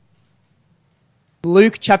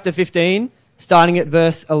Luke chapter 15, starting at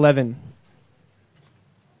verse 11.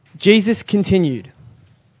 Jesus continued,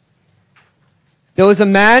 "There was a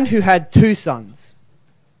man who had 2 sons.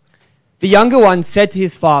 The younger one said to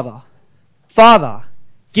his father, 'Father,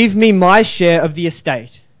 give me my share of the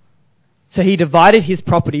estate.' So he divided his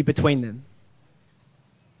property between them.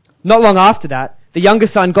 Not long after that, the younger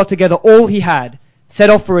son got together all he had,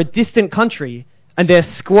 set off for a distant country, and there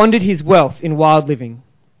squandered his wealth in wild living.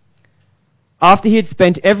 After he had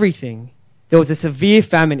spent everything, there was a severe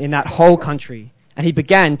famine in that whole country, and he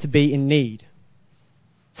began to be in need.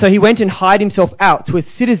 So he went and hired himself out to a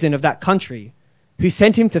citizen of that country, who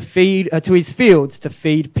sent him to his fields to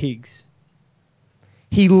feed pigs.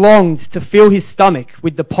 He longed to fill his stomach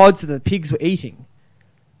with the pods that the pigs were eating,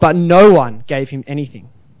 but no one gave him anything.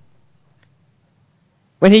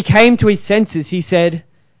 When he came to his senses, he said,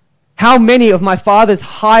 'How many of my father's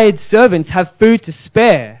hired servants have food to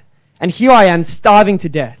spare, and here I am starving to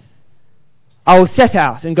death? I will set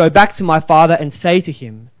out and go back to my father and say to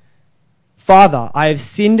him, Father, I have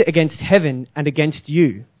sinned against heaven and against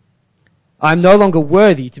you. I am no longer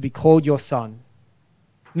worthy to be called your son.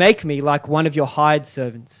 Make me like one of your hired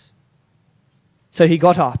servants.' So he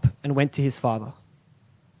got up and went to his father.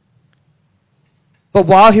 But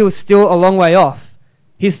while he was still a long way off,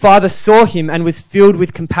 his father saw him and was filled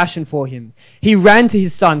with compassion for him. He ran to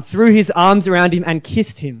his son, threw his arms around him and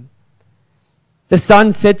kissed him. The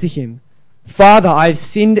son said to him, 'Father, I have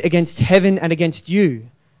sinned against heaven and against you.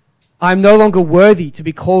 I am no longer worthy to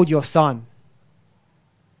be called your son.'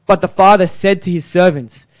 But the father said to his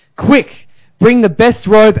servants, 'Quick, bring the best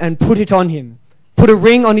robe and put it on him. Put a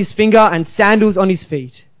ring on his finger and sandals on his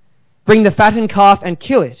feet. Bring the fattened calf and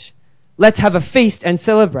kill it. Let's have a feast and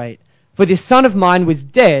celebrate. For this son of mine was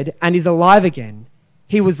dead and is alive again.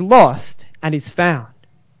 He was lost and is found.'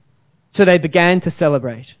 So they began to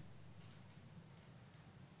celebrate.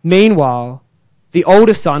 Meanwhile, the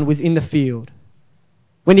older son was in the field.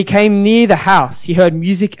 When he came near the house, he heard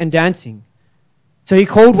music and dancing. So he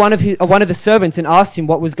called one of the servants and asked him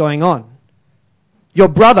what was going on. 'Your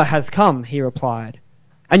brother has come,' he replied,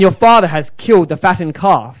 'and your father has killed the fattened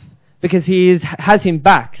calf, because he has him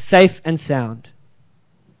back safe and sound.'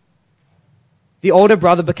 The older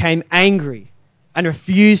brother became angry and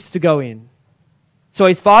refused to go in. So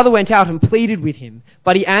his father went out and pleaded with him,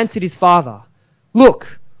 but he answered his father,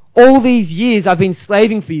 'Look, all these years I've been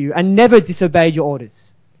slaving for you and never disobeyed your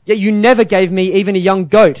orders. Yet you never gave me even a young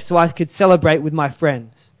goat so I could celebrate with my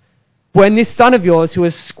friends. When this son of yours who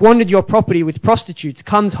has squandered your property with prostitutes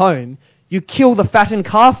comes home, you kill the fattened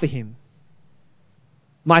calf for him.'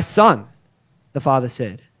 'My son,' the father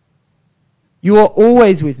said, 'you are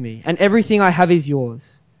always with me, and everything I have is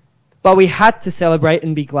yours. But we had to celebrate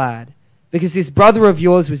and be glad, because this brother of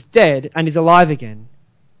yours was dead and is alive again.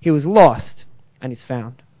 He was lost and is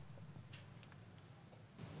found.'"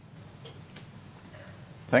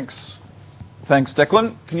 Thanks,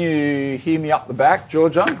 Declan. Can you hear me up the back,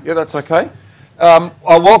 Georgia? Yeah, that's okay.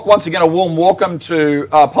 Once again, a warm welcome to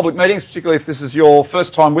public meetings, particularly if this is your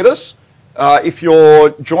first time with us. If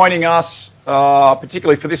you're joining us,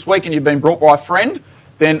 particularly for this week, and you've been brought by a friend,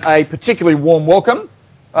 then a particularly warm welcome.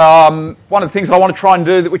 One of the things I want to try and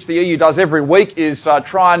do, which the EU does every week, is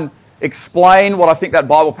try and explain what I think that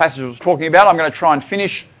Bible passage was talking about. I'm going to try and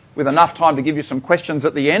finish with enough time to give you some questions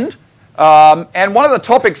at the end. And one of the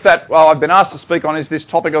topics that I've been asked to speak on is this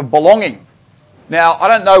topic of belonging. Now, I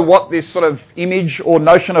don't know what this sort of image or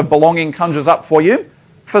notion of belonging conjures up for you.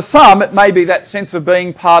 For some, it may be that sense of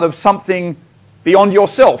being part of something beyond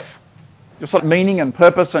yourself, your sort of meaning and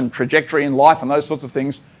purpose and trajectory in life and those sorts of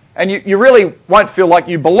things. And you really won't feel like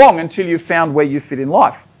you belong until you've found where you fit in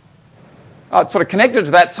life. Sort of connected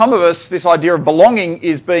to that, some of us, this idea of belonging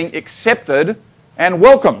is being accepted and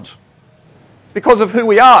welcomed because of who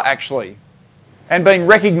we are, actually, and being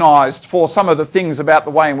recognised for some of the things about the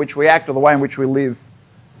way in which we act or the way in which we live.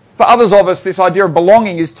 For others of us, this idea of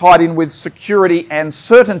belonging is tied in with security and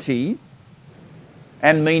certainty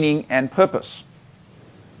and meaning and purpose.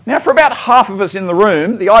 Now, for about half of us in the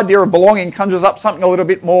room, the idea of belonging conjures up something a little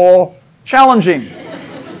bit more challenging.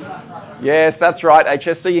 Yes, that's right,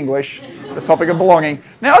 HSC English, the topic of belonging.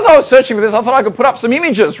 Now, as I was searching for this, I thought I could put up some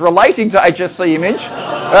images relating to HSC image,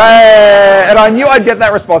 and I knew I'd get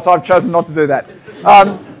that response, so I've chosen not to do that.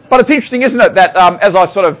 But it's interesting, isn't it, that I've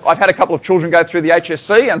had a couple of children go through the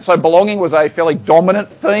HSC, and so belonging was a fairly dominant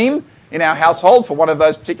theme in our household for one of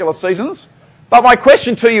those particular seasons. But my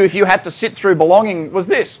question to you, if you had to sit through belonging, was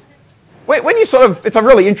this. When you it's a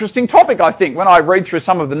really interesting topic, I think, when I read through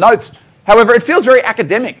some of the notes. However, it feels very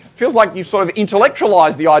academic. It feels like you sort of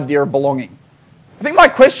intellectualise the idea of belonging. I think my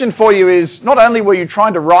question for you is, not only were you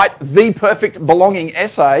trying to write the perfect belonging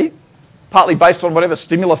essay, partly based on whatever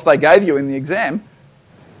stimulus they gave you in the exam,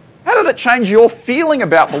 how did it change your feeling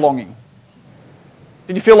about belonging?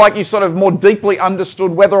 Did you feel like you sort of more deeply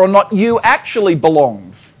understood whether or not you actually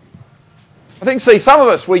belonged? I think, see, some of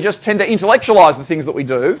us, we just tend to intellectualise the things that we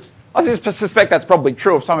do. I suspect that's probably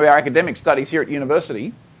true of some of our academic studies here at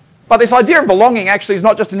university. But this idea of belonging actually is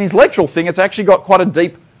not just an intellectual thing, it's actually got quite a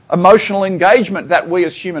deep emotional engagement that we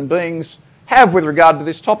as human beings have with regard to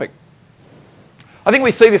this topic. I think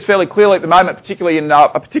we see this fairly clearly at the moment, particularly in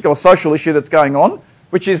a particular social issue that's going on,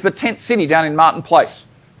 which is the tent city down in Martin Place.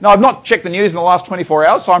 Now, I've not checked the news in the last 24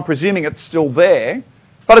 hours, so I'm presuming it's still there.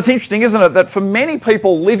 But it's interesting, isn't it, that for many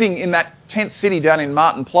people living in that tent city down in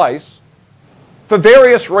Martin Place, for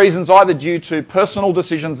various reasons, either due to personal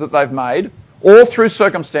decisions that they've made, or through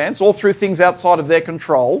circumstance, or through things outside of their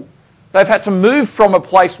control, they've had to move from a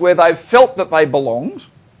place where they've felt that they belonged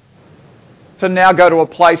to now go to a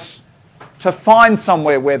place to find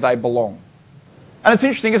somewhere where they belong. And it's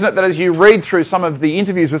interesting, isn't it, that as you read through some of the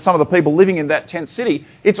interviews with some of the people living in that tent city,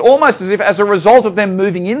 it's almost as if as a result of them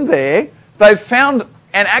moving in there, they've found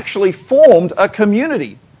and actually formed a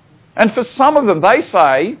community. And for some of them, they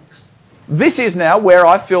say, this is now where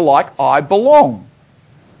I feel like I belong.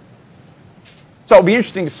 So it'll be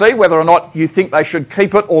interesting to see whether or not you think they should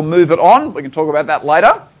keep it or move it on. We can talk about that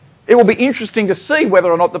later. It will be interesting to see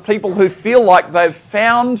whether or not the people who feel like they've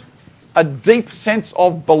found a deep sense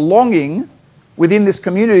of belonging within this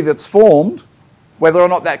community that's formed, whether or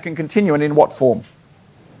not that can continue and in what form.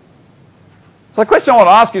 So the question I want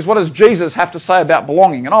to ask is, what does Jesus have to say about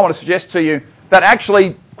belonging? And I want to suggest to you that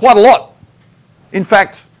actually quite a lot. In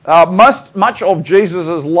fact, much of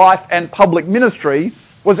Jesus' life and public ministry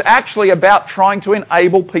was actually about trying to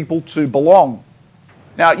enable people to belong.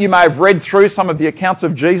 Now, you may have read through some of the accounts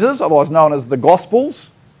of Jesus, otherwise known as the Gospels,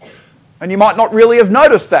 and you might not really have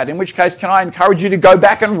noticed that, in which case can I encourage you to go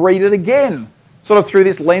back and read it again, sort of through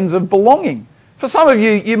this lens of belonging. For some of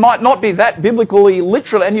you, you might not be that biblically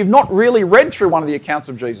literate and you've not really read through one of the accounts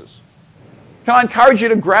of Jesus. Can I encourage you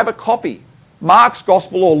to grab a copy, Mark's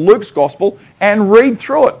Gospel or Luke's Gospel, and read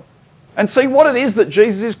through it and see what it is that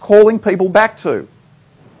Jesus is calling people back to.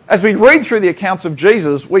 As we read through the accounts of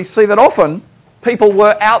Jesus, we see that often people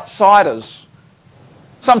were outsiders,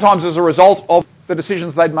 sometimes as a result of the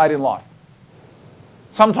decisions they'd made in life.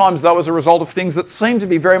 Sometimes, though, as a result of things that seemed to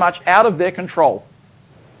be very much out of their control.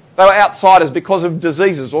 They were outsiders because of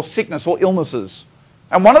diseases or sickness or illnesses.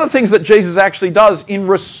 And one of the things that Jesus actually does in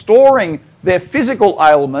restoring their physical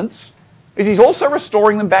ailments is he's also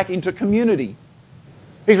restoring them back into community.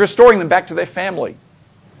 He's restoring them back to their family.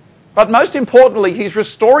 But most importantly, he's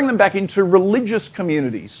restoring them back into religious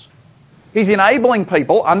communities. He's enabling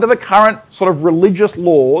people, under the current sort of religious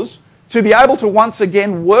laws, to be able to once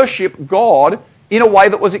again worship God in a way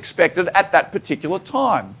that was expected at that particular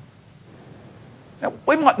time. Now,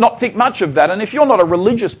 we might not think much of that, and if you're not a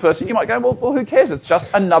religious person, you might go, well, who cares? It's just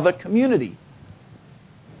another community.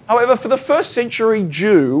 However, for the first century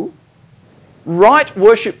Jew, right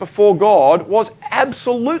worship before God was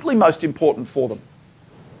absolutely most important for them.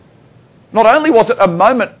 Not only was it a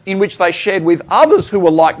moment in which they shared with others who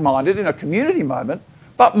were like-minded in a community moment,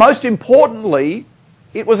 but most importantly,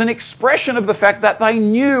 it was an expression of the fact that they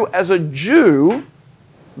knew as a Jew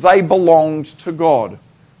they belonged to God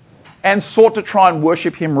and sought to try and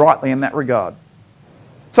worship him rightly in that regard.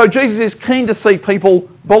 So Jesus is keen to see people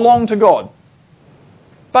belong to God.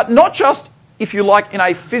 But not just, if you like, in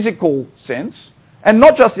a physical sense, and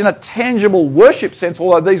not just in a tangible worship sense,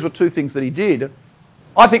 although these were two things that he did.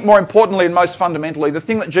 I think more importantly and most fundamentally, the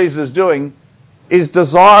thing that Jesus is doing is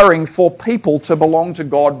desiring for people to belong to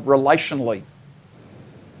God relationally.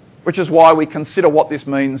 Which is why we consider what this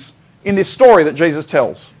means in this story that Jesus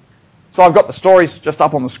tells. So I've got the stories just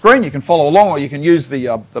up on the screen. You can follow along or you can use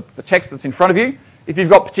the text that's in front of you. If you've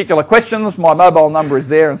got particular questions, my mobile number is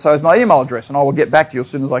there and so is my email address, and I will get back to you as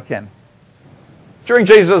soon as I can. During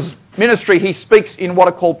Jesus' ministry, he speaks in what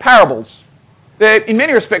are called parables. They're, in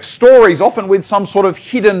many respects, stories, often with some sort of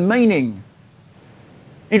hidden meaning.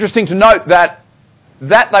 Interesting to note that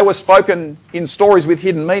they were spoken in stories with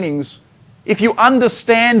hidden meanings. If you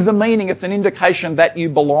understand the meaning, it's an indication that you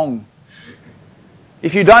belong.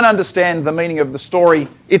 If you don't understand the meaning of the story,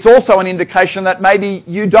 it's also an indication that maybe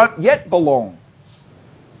you don't yet belong.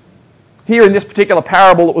 Here in this particular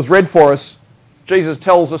parable that was read for us, Jesus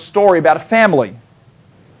tells a story about a family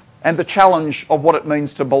and the challenge of what it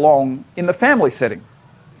means to belong in the family setting.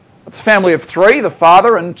 It's a family of three, the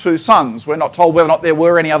father and two sons. We're not told whether or not there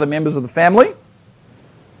were any other members of the family.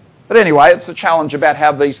 But anyway, it's a challenge about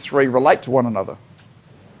how these three relate to one another.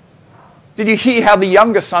 Did you hear how the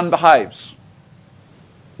younger son behaves?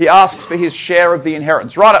 He asks for his share of the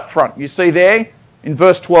inheritance. Right up front, you see there in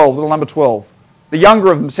verse 12, little number 12. The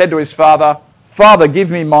younger of them said to his father, "Father, give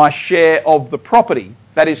me my share of the property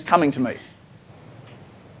that is coming to me."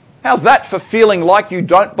 How's that for feeling like you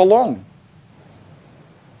don't belong?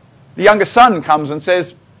 The younger son comes and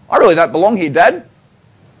says, "I really don't belong here, Dad.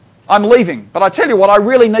 I'm leaving. But I tell you what, I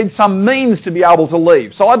really need some means to be able to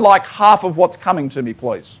leave. So I'd like half of what's coming to me,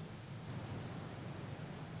 please."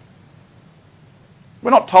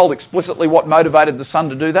 We're not told explicitly what motivated the son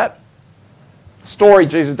to do that. The story,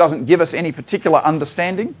 Jesus doesn't give us any particular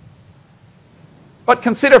understanding. But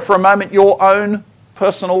consider for a moment your own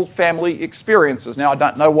personal family experiences. Now, I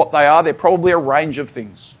don't know what they are. They're probably a range of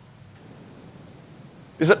things.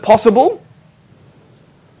 Is it possible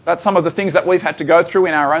that some of the things that we've had to go through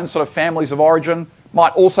in our own sort of families of origin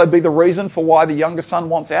might also be the reason for why the younger son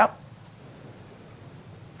wants out?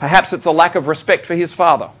 Perhaps it's a lack of respect for his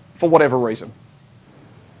father, for whatever reason.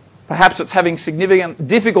 Perhaps it's having significant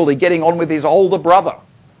difficulty getting on with his older brother.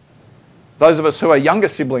 Those of us who are younger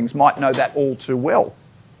siblings might know that all too well.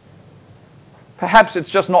 Perhaps it's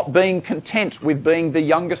just not being content with being the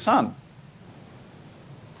younger son.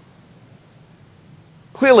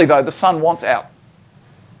 Clearly, though, the son wants out.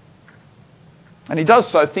 And he does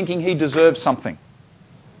so thinking he deserves something.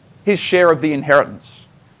 His share of the inheritance.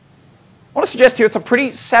 I want to suggest here it's a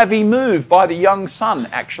pretty savvy move by the young son,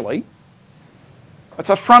 actually. It's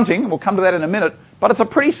affronting, we'll come to that in a minute, but it's a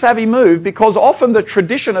pretty savvy move because often the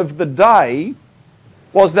tradition of the day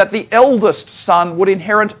was that the eldest son would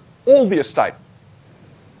inherit all the estate.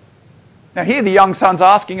 Now here the young son's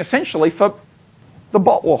asking essentially for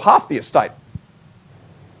half the estate.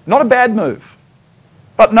 Not a bad move.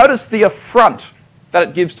 But notice the affront that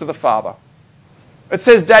it gives to the father. It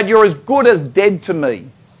says, "Dad, you're as good as dead to me."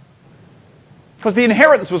 Because the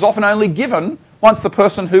inheritance was often only given once the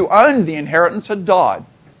person who owned the inheritance had died.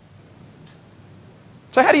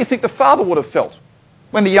 So how do you think the father would have felt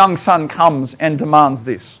when the young son comes and demands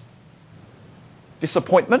this?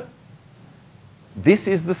 Disappointment? This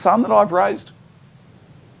is the son that I've raised?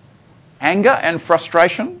 Anger and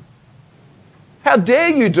frustration? How dare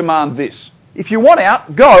you demand this? If you want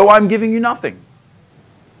out, go, I'm giving you nothing.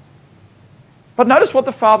 But notice what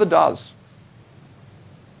the father does.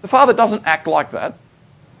 The father doesn't act like that.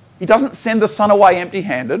 He doesn't send the son away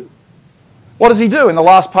empty-handed. What does he do in the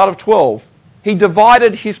last part of 12? He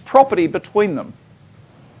divided his property between them.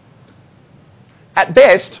 At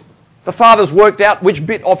best, the father's worked out which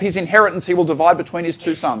bit of his inheritance he will divide between his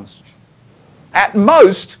two sons. At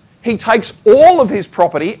most, he takes all of his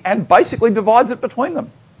property and basically divides it between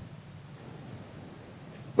them.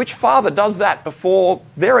 Which father does that before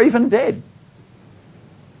they're even dead?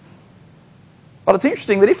 But it's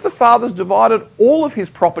interesting that if the father's divided all of his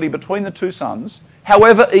property between the two sons,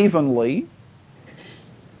 however evenly,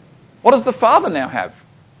 what does the father now have?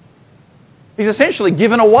 He's essentially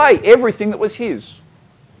given away everything that was his.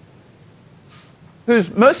 Whose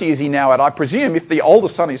mercy is he now at, I presume, if the older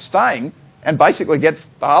son is staying and basically gets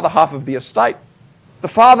the other half of the estate? The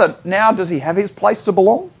father now, does he have his place to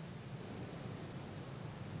belong?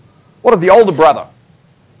 What of the older brother,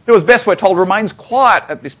 who, as best we're told, remains quiet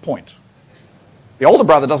at this point? The older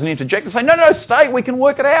brother doesn't interject and say, no, stay, we can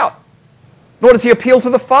work it out. Nor does he appeal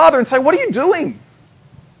to the father and say, what are you doing?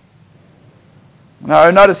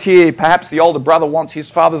 No, notice here, perhaps the older brother wants his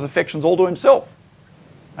father's affections all to himself.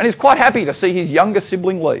 And he's quite happy to see his younger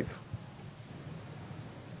sibling leave.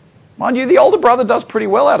 Mind you, the older brother does pretty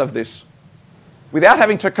well out of this. Without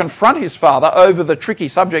having to confront his father over the tricky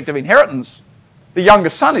subject of inheritance, the younger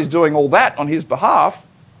son is doing all that on his behalf.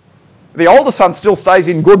 The older son still stays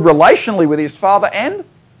in good relationally with his father and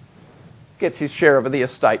gets his share of the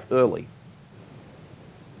estate early.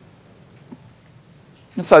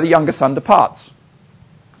 And so the younger son departs,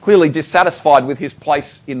 clearly dissatisfied with his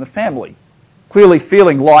place in the family, clearly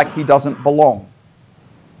feeling like he doesn't belong.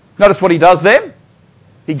 Notice what he does there.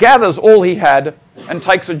 He gathers all he had and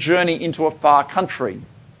takes a journey into a far country.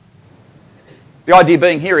 The idea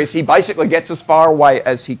being here is he basically gets as far away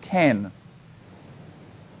as he can.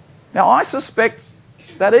 Now, I suspect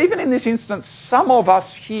that even in this instance, some of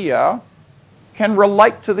us here can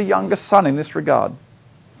relate to the younger son in this regard.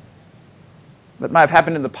 That may have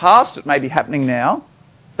happened in the past, it may be happening now.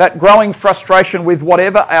 That growing frustration with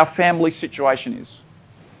whatever our family situation is.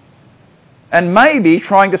 And maybe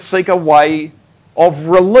trying to seek a way of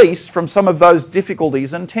release from some of those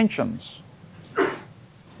difficulties and tensions.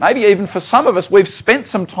 Maybe even for some of us, we've spent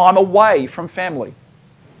some time away from family.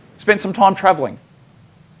 Spent some time travelling.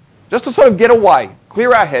 Just to sort of get away,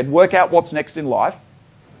 clear our head, work out what's next in life,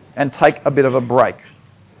 and take a bit of a break.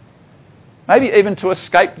 Maybe even to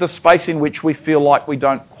escape the space in which we feel like we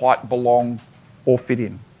don't quite belong or fit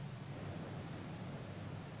in.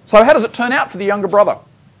 So how does it turn out for the younger brother?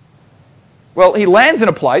 Well, he lands in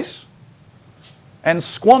a place and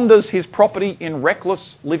squanders his property in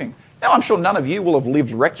reckless living. Now, I'm sure none of you will have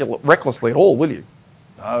lived recklessly at all, will you?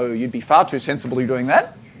 No, you'd be far too sensible to be doing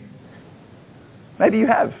that. Maybe you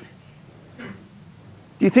have.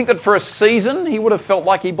 Do you think that for a season he would have felt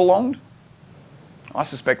like he belonged? I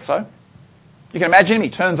suspect so. You can imagine him, he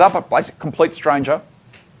turns up, a basic complete stranger,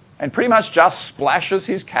 and pretty much just splashes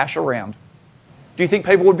his cash around. Do you think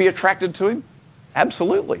people would be attracted to him?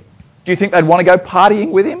 Absolutely. Do you think they'd want to go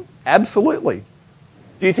partying with him? Absolutely.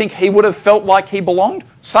 Do you think he would have felt like he belonged?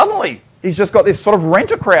 Suddenly, he's just got this sort of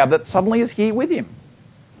rent-a-crowd that suddenly is here with him.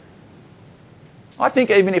 I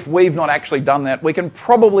think even if we've not actually done that, we can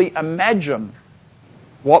probably imagine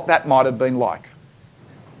what that might have been like.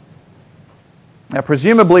 Now,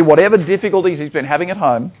 presumably, whatever difficulties he's been having at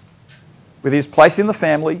home, with his place in the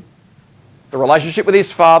family, the relationship with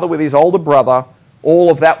his father, with his older brother,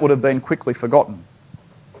 all of that would have been quickly forgotten.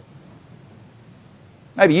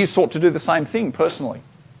 Maybe you sought to do the same thing personally.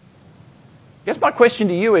 I guess my question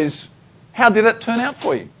to you is, how did it turn out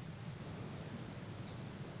for you?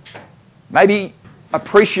 Maybe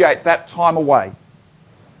appreciate that time away.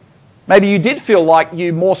 Maybe you did feel like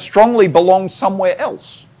you more strongly belonged somewhere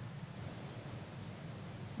else.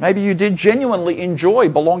 Maybe you did genuinely enjoy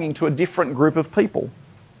belonging to a different group of people.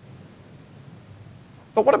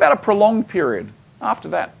 But what about a prolonged period after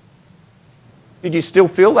that? Did you still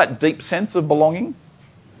feel that deep sense of belonging?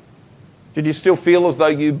 Did you still feel as though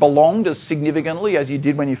you belonged as significantly as you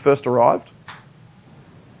did when you first arrived?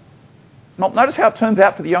 Notice how it turns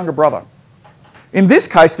out for the younger brother. In this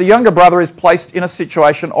case, the younger brother is placed in a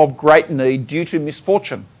situation of great need due to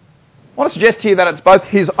misfortune. I want to suggest here that it's both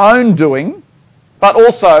his own doing, but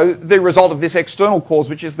also the result of this external cause,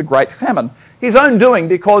 which is the great famine. His own doing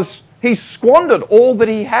because he squandered all that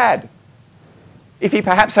he had. If he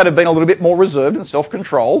perhaps had been a little bit more reserved and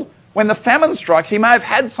self-controlled, when the famine strikes, he may have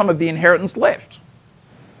had some of the inheritance left.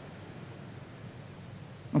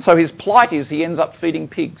 And so his plight is he ends up feeding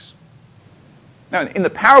pigs. Now, in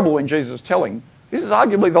the parable when Jesus is telling, this is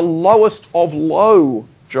arguably the lowest of low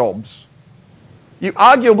jobs. You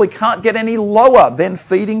arguably can't get any lower than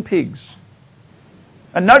feeding pigs.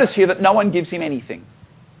 And notice here that no one gives him anything.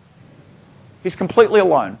 He's completely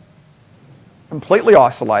alone, completely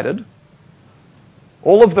isolated.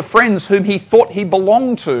 All of the friends whom he thought he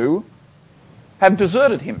belonged to have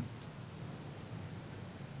deserted him.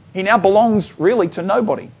 He now belongs really to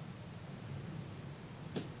nobody.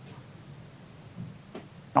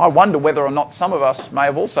 I wonder whether or not some of us may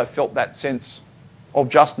have also felt that sense of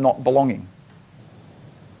just not belonging.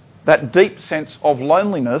 That deep sense of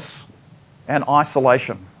loneliness and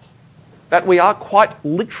isolation. That we are quite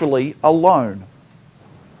literally alone.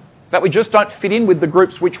 That we just don't fit in with the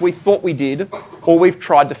groups which we thought we did or we've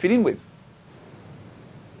tried to fit in with.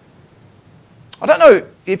 I don't know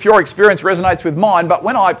if your experience resonates with mine, but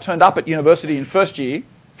when I turned up at university in first year,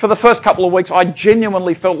 for the first couple of weeks I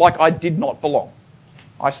genuinely felt like I did not belong.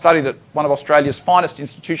 I studied at one of Australia's finest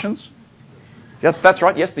institutions. Yes, that's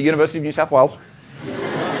right, yes, the University of New South Wales.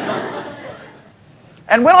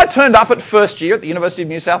 And when I turned up at first year at the University of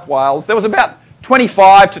New South Wales, there was about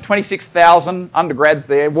 25 to 26,000 undergrads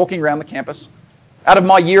there walking around the campus. Out of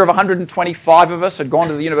my year of 125 of us had gone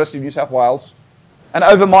to the University of New South Wales. And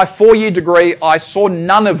over my 4-year degree, I saw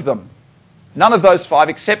none of them. None of those 5,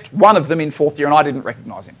 except one of them in 4th year, and I didn't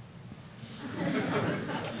recognise him.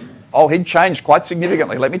 Oh, he'd changed quite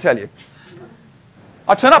significantly, let me tell you.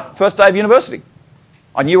 I turned up first day of university.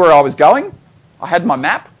 I knew where I was going. I had my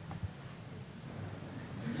map.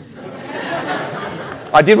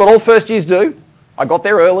 I did what all first years do. I got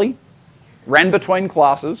there early, ran between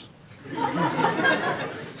classes.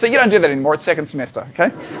 So you don't do that anymore, it's second semester,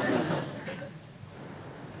 okay?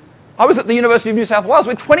 I was at the University of New South Wales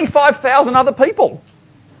with 25,000 other people.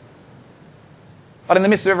 But in the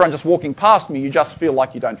midst of everyone just walking past me, you just feel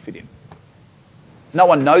like you don't fit in. No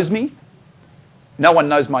one knows me. No one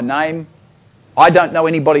knows my name. I don't know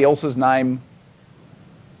anybody else's name.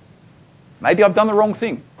 Maybe I've done the wrong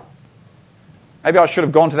thing. Maybe I should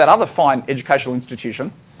have gone to that other fine educational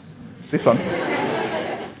institution, this one,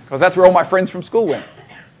 because that's where all my friends from school went.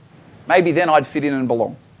 Maybe then I'd fit in and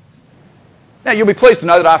belong. Now, you'll be pleased to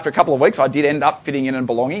know that after a couple of weeks, I did end up fitting in and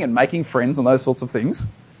belonging and making friends and those sorts of things.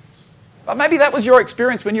 But maybe that was your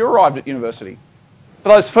experience when you arrived at university. For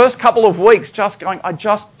those first couple of weeks, just going, I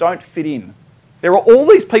just don't fit in. There are all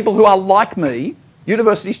these people who are like me,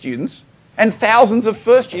 university students, and thousands of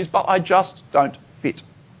first years, but I just don't fit.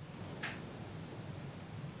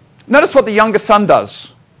 Notice what the younger son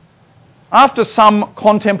does. After some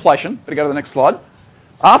contemplation, better go to the next slide.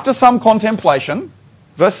 After some contemplation,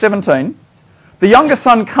 verse 17, the younger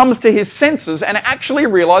son comes to his senses and actually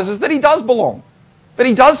realises that he does belong, that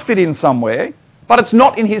he does fit in somewhere, but it's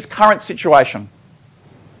not in his current situation.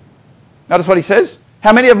 Notice what he says.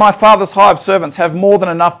 How many of my father's hired servants have more than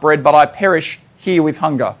enough bread, but I perish here with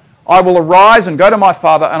hunger? I will arise and go to my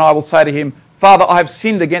father, and I will say to him, Father, I have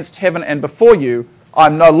sinned against heaven and before you. I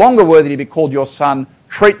am no longer worthy to be called your son.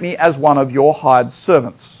 Treat me as one of your hired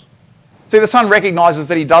servants. See, the son recognises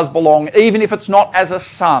that he does belong, even if it's not as a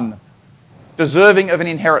son, deserving of an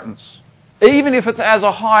inheritance. Even if it's as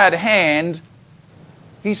a hired hand,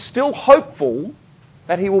 he's still hopeful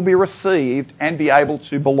that he will be received and be able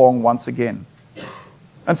to belong once again.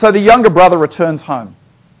 And so the younger brother returns home.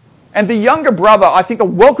 And the younger brother, I think, a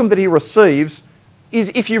welcome that he receives is,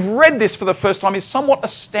 if you've read this for the first time, is somewhat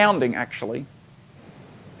astounding, actually,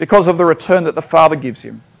 because of the return that the father gives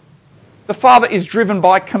him. The father is driven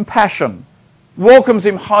by compassion, welcomes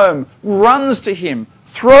him home, runs to him,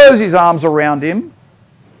 throws his arms around him,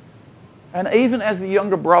 and even as the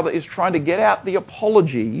younger brother is trying to get out the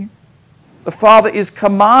apology, the father is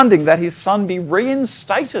commanding that his son be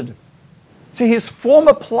reinstated to his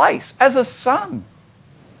former place as a son,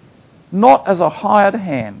 not as a hired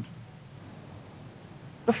hand.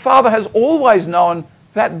 The father has always known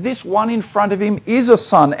that this one in front of him is a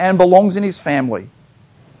son and belongs in his family.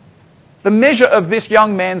 The measure of this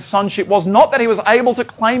young man's sonship was not that he was able to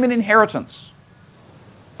claim an inheritance,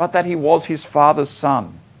 but that he was his father's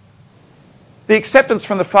son. The acceptance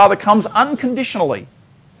from the father comes unconditionally,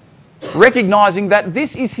 recognising that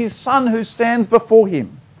this is his son who stands before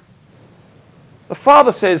him. The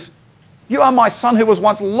father says, You are my son who was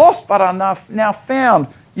once lost but are now found.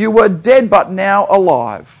 You were dead but now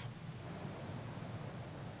alive.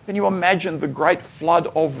 Can you imagine the great flood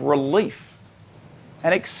of relief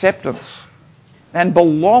and acceptance and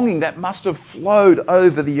belonging that must have flowed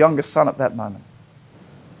over the younger son at that moment?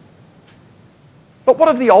 But what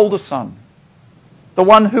of the older son? The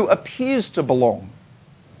one who appears to belong.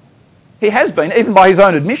 He has been, even by his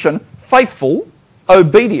own admission, faithful,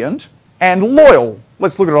 obedient, and loyal.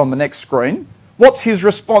 Let's look at it on the next screen. What's his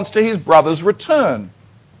response to his brother's return?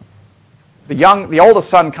 The older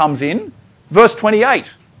son comes in. Verse 28.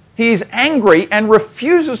 He is angry and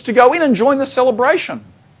refuses to go in and join the celebration.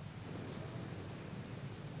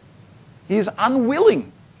 He is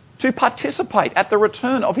unwilling to participate at the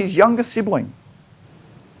return of his younger sibling.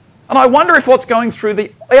 And I wonder if what's going through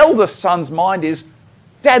the eldest son's mind is,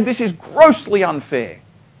 Dad, this is grossly unfair.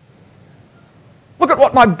 Look at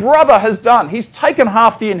what my brother has done. He's taken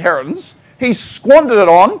half the inheritance. He's squandered it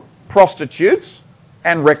on prostitutes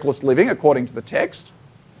and reckless living, according to the text.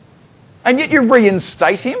 And yet you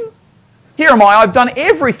reinstate him? Here am I, I've done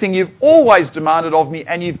everything you've always demanded of me,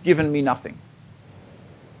 and you've given me nothing.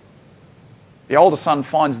 The older son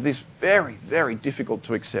finds this very, very difficult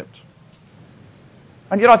to accept.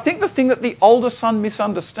 And yet I think the thing that the older son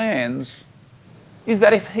misunderstands is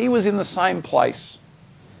that if he was in the same place,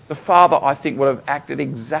 the father, I think, would have acted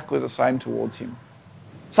exactly the same towards him.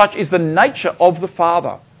 Such is the nature of the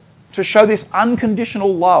father, to show this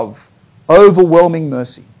unconditional love, overwhelming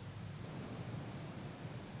mercy.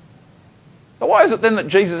 So why is it then that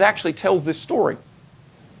Jesus actually tells this story?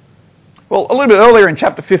 Well, a little bit earlier in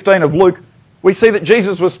chapter 15 of Luke, we see that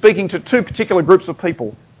Jesus was speaking to two particular groups of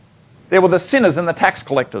people. There were the sinners and the tax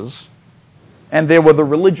collectors, and there were the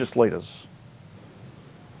religious leaders.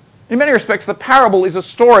 In many respects, the parable is a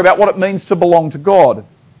story about what it means to belong to God.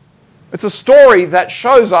 It's a story that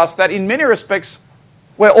shows us that in many respects,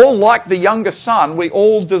 we're all like the younger son. We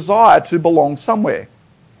all desire to belong somewhere.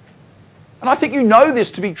 And I think you know this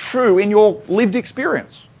to be true in your lived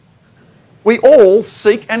experience. We all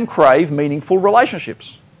seek and crave meaningful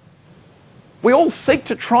relationships. We all seek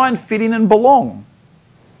to try and fit in and belong.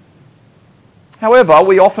 However,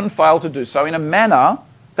 we often fail to do so in a manner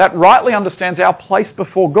that rightly understands our place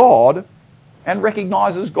before God and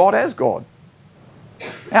recognises God as God.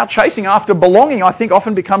 Our chasing after belonging, I think,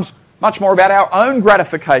 often becomes much more about our own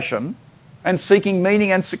gratification and seeking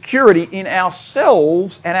meaning and security in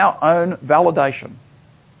ourselves and our own validation.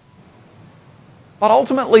 But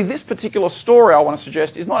ultimately, this particular story, I want to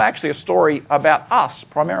suggest, is not actually a story about us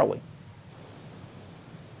primarily.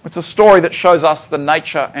 It's a story that shows us the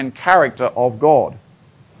nature and character of God.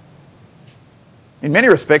 In many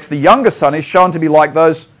respects, the younger son is shown to be like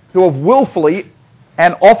those who have willfully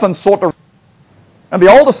and often sought to... And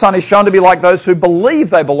the older son is shown to be like those who believe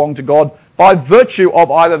they belong to God by virtue of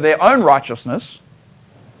either their own righteousness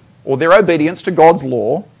or their obedience to God's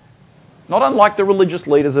law, not unlike the religious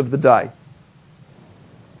leaders of the day.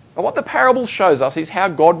 But what the parable shows us is how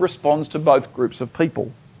God responds to both groups of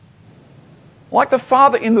people. Like the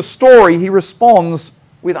father in the story, he responds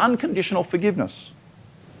with unconditional forgiveness,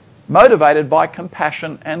 motivated by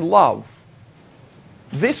compassion and love.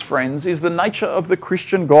 This, friends, is the nature of the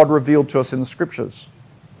Christian God revealed to us in the Scriptures.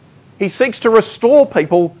 He seeks to restore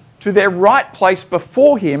people to their right place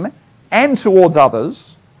before him and towards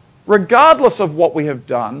others, regardless of what we have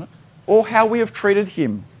done or how we have treated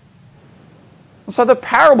him. And so the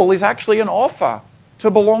parable is actually an offer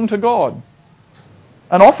to belong to God.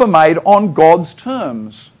 An offer made on God's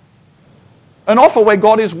terms. An offer where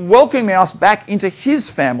God is welcoming us back into his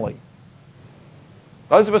family.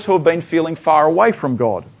 Those of us who have been feeling far away from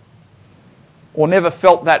God, or never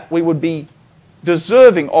felt that we would be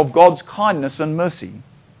deserving of God's kindness and mercy.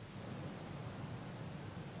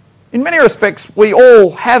 In many respects, we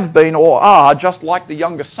all have been or are just like the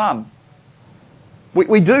younger son.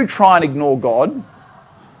 We do try and ignore God,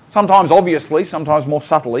 sometimes obviously, sometimes more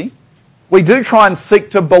subtly. We do try and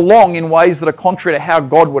seek to belong in ways that are contrary to how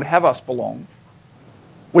God would have us belong.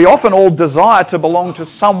 We often all desire to belong to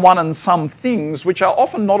someone and some things which are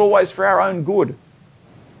often not always for our own good.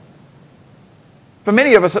 For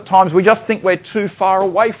many of us at times we just think we're too far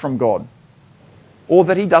away from God, or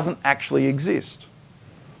that he doesn't actually exist.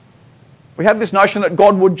 We have this notion that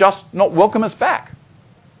God would just not welcome us back,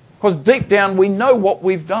 because deep down we know what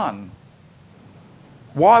we've done.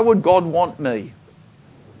 Why would God want me?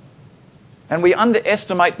 And we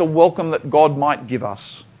underestimate the welcome that God might give us,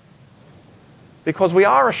 because we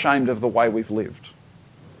are ashamed of the way we've lived.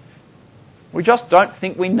 We just don't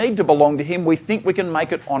think we need to belong to him. We think we can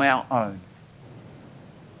make it on our own.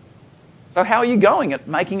 So how are you going at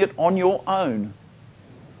making it on your own?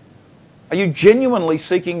 Are you genuinely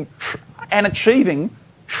seeking and achieving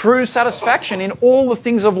true satisfaction in all the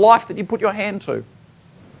things of life that you put your hand to?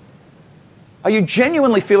 Are you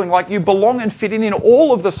genuinely feeling like you belong and fit in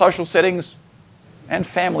all of the social settings and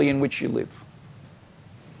family in which you live?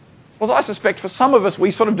 Well, I suspect for some of us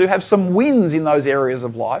we sort of do have some wins in those areas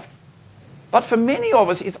of life, but for many of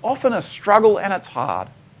us it's often a struggle and it's hard.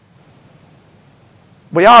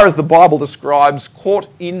 We are, as the Bible describes, caught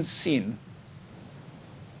in sin.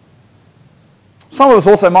 Some of us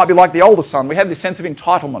also might be like the older son. We have this sense of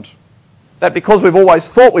entitlement, that because we've always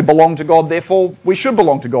thought we belong to God, therefore we should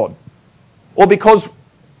belong to God. Or because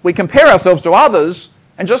we compare ourselves to others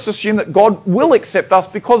and just assume that God will accept us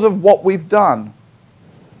because of what we've done.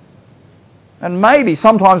 And maybe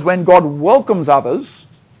sometimes when God welcomes others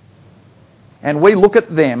and we look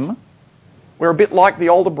at them, we're a bit like the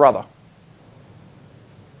older brother.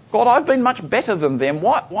 God, I've been much better than them.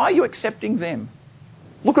 Why are you accepting them?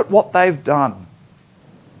 Look at what they've done.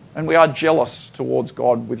 And we are jealous towards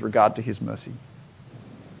God with regard to his mercy.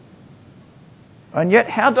 And yet,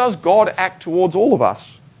 how does God act towards all of us?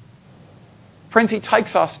 Friends, he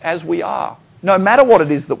takes us as we are. No matter what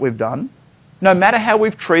it is that we've done, no matter how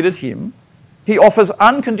we've treated him, he offers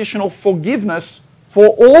unconditional forgiveness for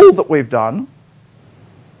all that we've done,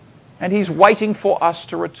 and he's waiting for us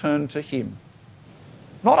to return to him.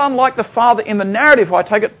 Not unlike the father in the narrative, I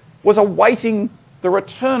take it, was awaiting the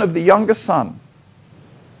return of the younger son.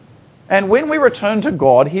 And when we return to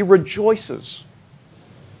God, he rejoices.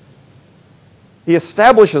 He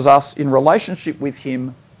establishes us in relationship with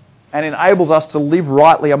him and enables us to live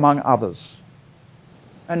rightly among others.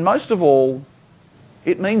 And most of all,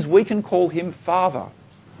 it means we can call him Father.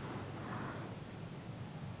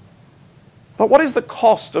 But what is the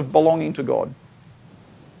cost of belonging to God?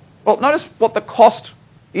 Well, notice what the cost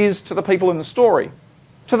is to the people in the story.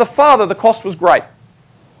 To the father, the cost was great.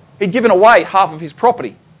 He'd given away half of his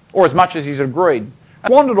property, or as much as he's agreed,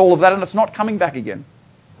 and wanted all of that, and it's not coming back again.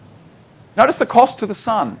 Notice the cost to the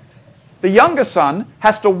son. The younger son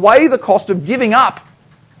has to weigh the cost of giving up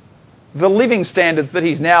the living standards that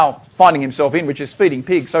he's now finding himself in, which is feeding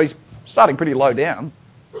pigs, so he's starting pretty low down.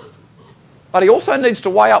 But he also needs to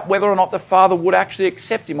weigh up whether or not the father would actually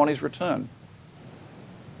accept him on his return.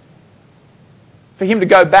 For him to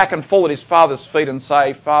go back and fall at his father's feet and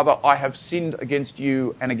say, Father, I have sinned against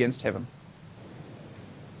you and against heaven.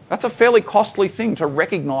 That's a fairly costly thing, to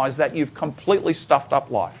recognise that you've completely stuffed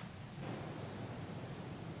up life.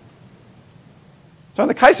 So in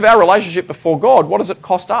the case of our relationship before God, what does it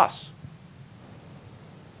cost us?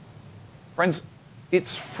 Friends,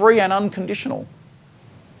 it's free and unconditional.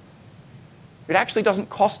 It actually doesn't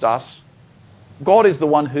cost us. God is the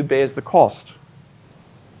one who bears the cost.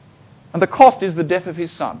 And the cost is the death of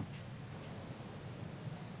his son.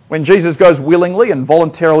 When Jesus goes willingly and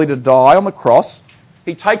voluntarily to die on the cross,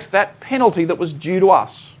 he takes that penalty that was due to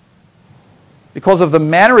us. Because of the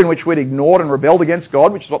manner in which we'd ignored and rebelled against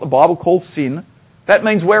God, which is what the Bible calls sin, That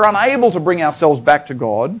means we're unable to bring ourselves back to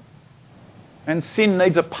God, and sin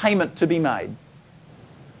needs a payment to be made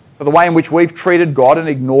for the way in which we've treated God and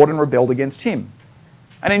ignored and rebelled against Him.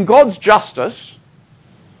 And in God's justice,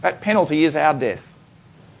 that penalty is our death,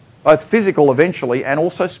 both physical eventually and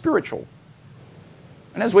also spiritual.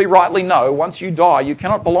 And as we rightly know, once you die, you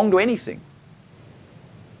cannot belong to anything.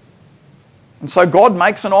 And so God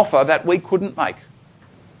makes an offer that we couldn't make.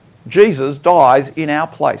 Jesus dies in our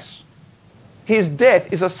place. His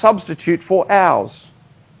death is a substitute for ours.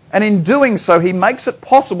 And in doing so, He makes it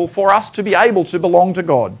possible for us to be able to belong to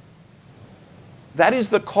God. That is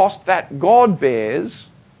the cost that God bears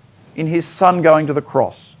in His Son going to the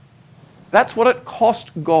cross. That's what it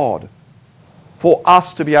cost God for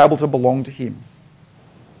us to be able to belong to Him.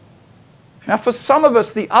 Now, for some of us,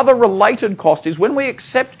 the other related cost is when we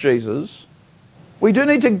accept Jesus, we do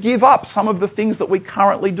need to give up some of the things that we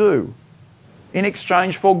currently do in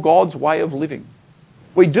exchange for God's way of living.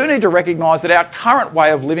 We do need to recognise that our current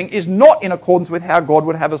way of living is not in accordance with how God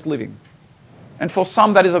would have us living. And for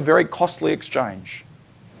some, that is a very costly exchange.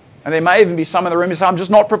 And there may even be some in the room who say, I'm just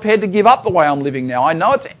not prepared to give up the way I'm living now. I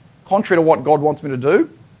know it's contrary to what God wants me to do.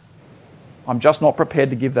 I'm just not prepared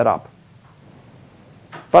to give that up.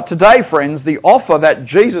 But today, friends, the offer that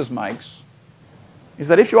Jesus makes is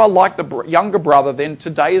that if you are like the younger brother, then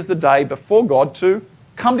today is the day before God to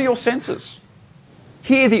come to your senses.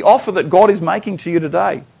 Hear the offer that God is making to you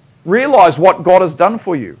today. Realise what God has done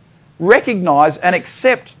for you. Recognise and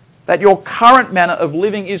accept that your current manner of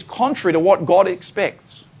living is contrary to what God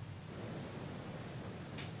expects.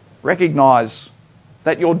 Recognise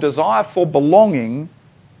that your desire for belonging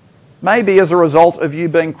may be as a result of you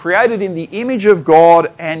being created in the image of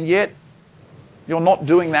God, and yet you're not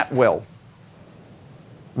doing that well.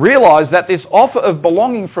 Realise that this offer of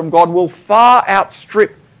belonging from God will far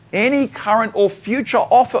outstrip any current or future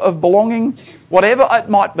offer of belonging, whatever it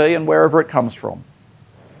might be and wherever it comes from.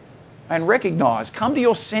 And recognise, come to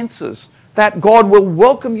your senses, that God will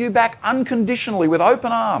welcome you back unconditionally with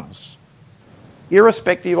open arms,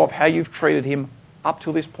 irrespective of how you've treated Him up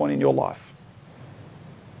to this point in your life.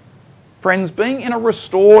 Friends, being in a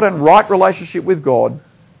restored and right relationship with God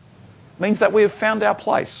means that we have found our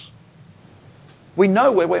place. We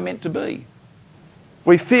know where we're meant to be.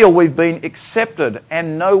 We feel we've been accepted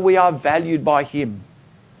and know we are valued by Him.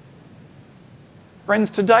 Friends,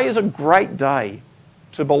 today is a great day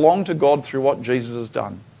to belong to God through what Jesus has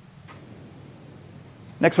done.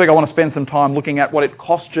 Next week I want to spend some time looking at what it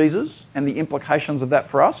cost Jesus and the implications of that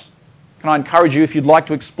for us. Can I encourage you, if you'd like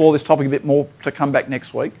to explore this topic a bit more, to come back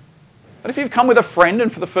next week? But if you've come with a friend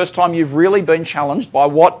and for the first time you've really been challenged by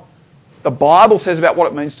what the Bible says about what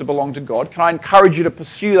it means to belong to God, can I encourage you to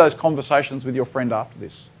pursue those conversations with your friend after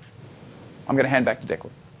this? I'm going to hand back to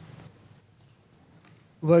Declan.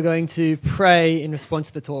 We're going to pray in response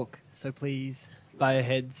to the talk, so please bow your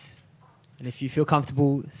heads. And if you feel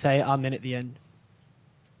comfortable, say Amen at the end.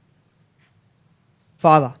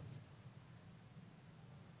 Father,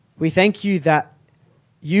 we thank You that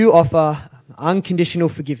You offer unconditional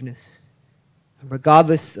forgiveness,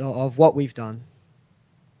 regardless of what we've done.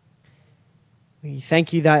 We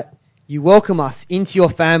thank You that You welcome us into Your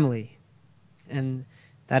family and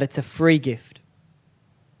that it's a free gift.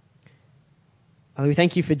 Father, we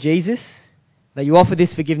thank You for Jesus, that You offer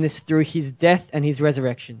this forgiveness through His death and His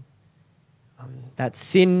resurrection. That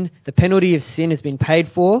sin, the penalty of sin has been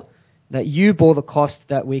paid for, that You bore the cost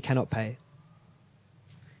that we cannot pay.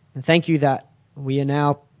 And thank You that we are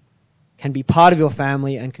now can be part of Your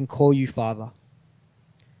family and can call You Father.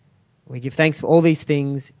 We give thanks for all these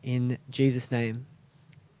things in Jesus' name.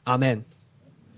 Amen.